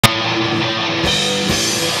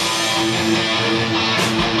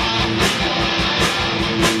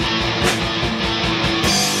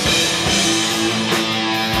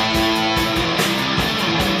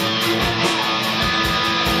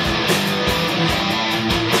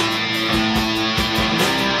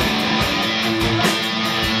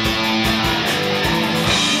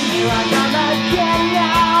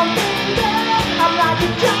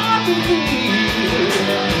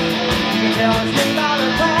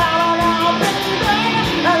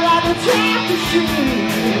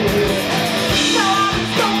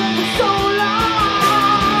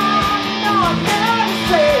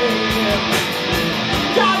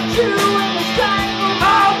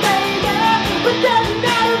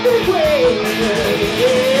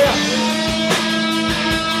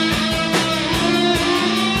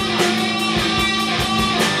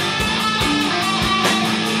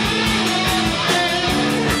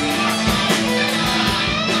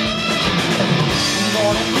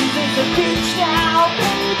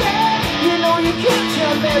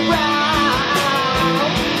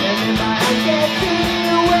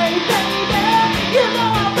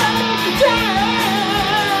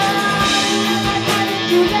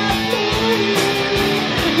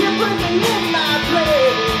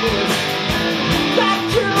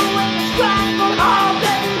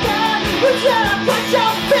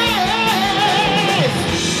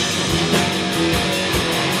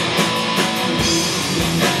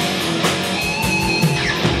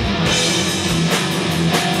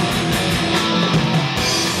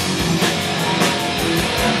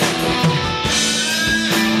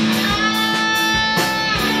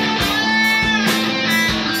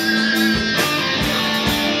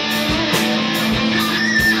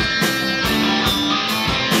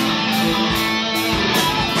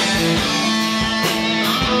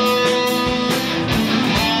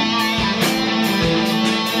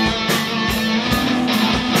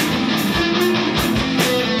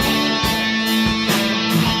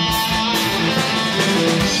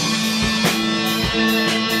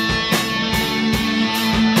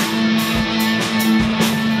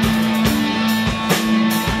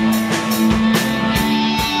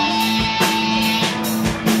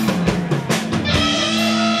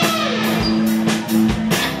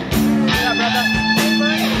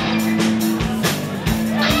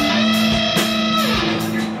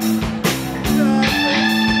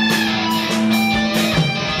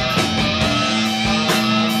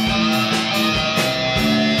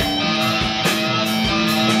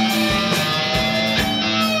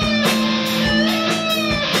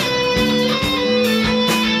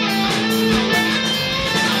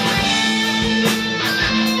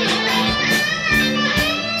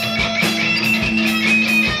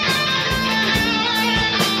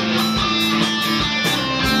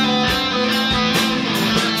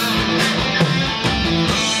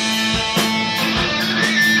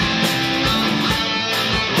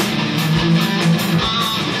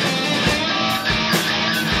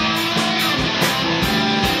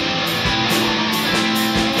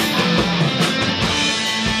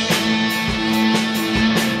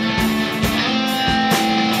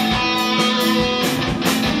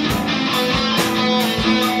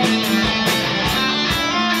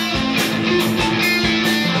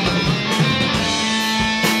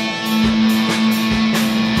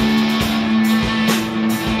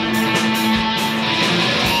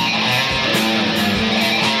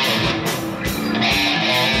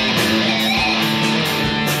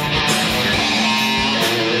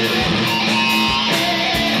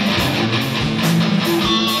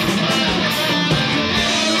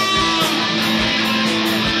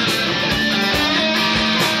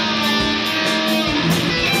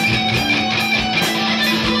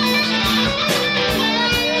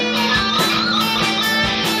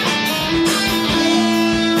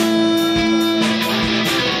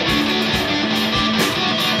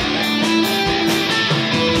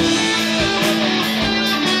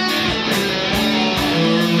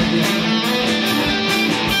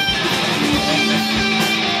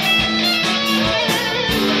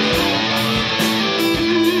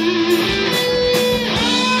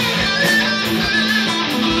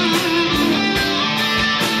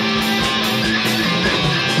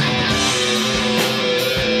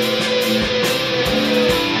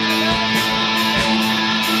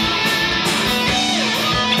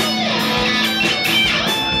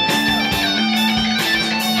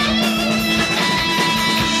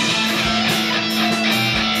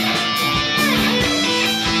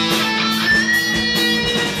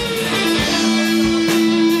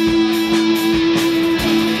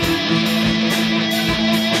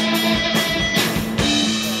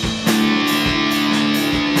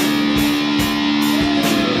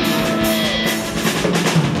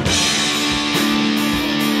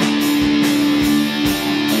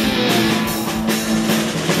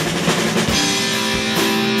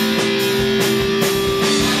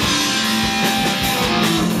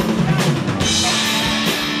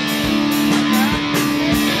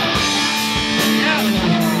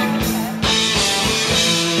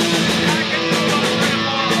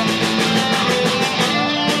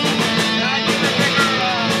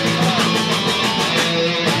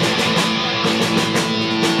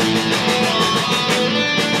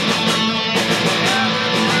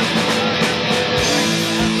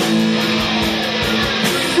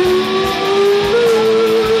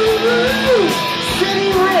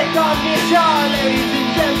guitar, ladies and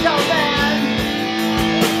gentlemen.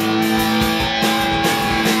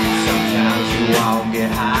 Sometimes you won't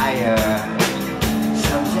get higher.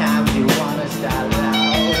 Sometimes you wanna start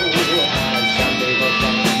low. Some people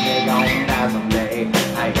think they're gonna die someday.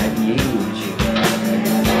 I got news, you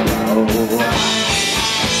never know.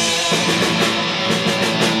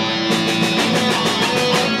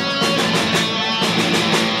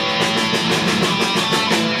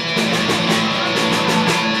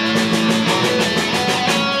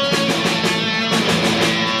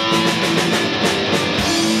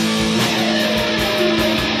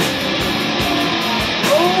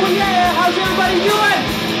 How's everybody doing?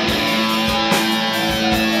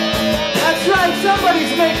 That's right,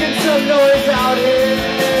 somebody's making some noise out here.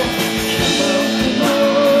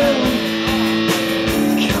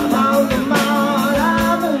 Come on, come on,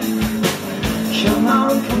 come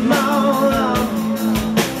on, come on,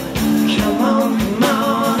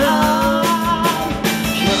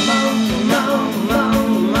 come on,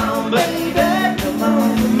 come on, baby, come on,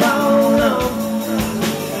 come on,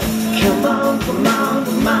 come on, come on,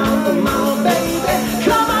 come on, come on, baby,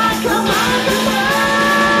 come on, come on, come on.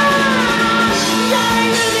 You're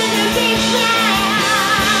living in deep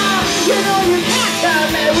now. You know you can't turn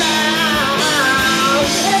me around.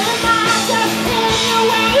 Am I just in your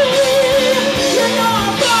way? You know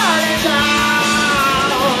I'm burning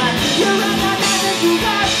down. You recognize that you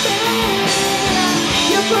got me.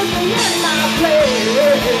 You put me in my place.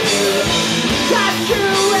 Got you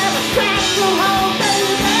in a stranglehold,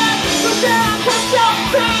 baby. But then put your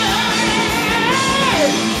face.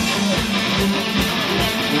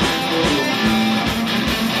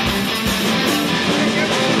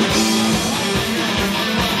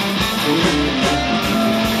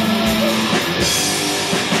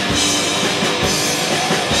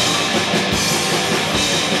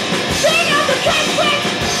 Sing out the catchphrase,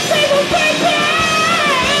 single baby.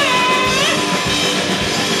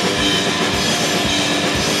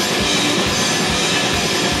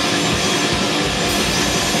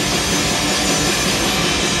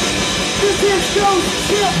 This is Ghost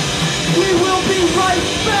Ship. We will be right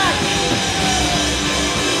back.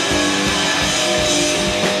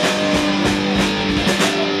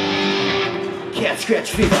 Cat scratch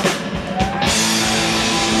fever.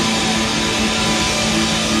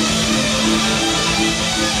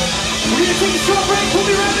 We're gonna take a short break. We'll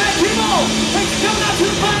be right back, people. Thanks for coming out to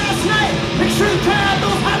the party last night. Extreme Power.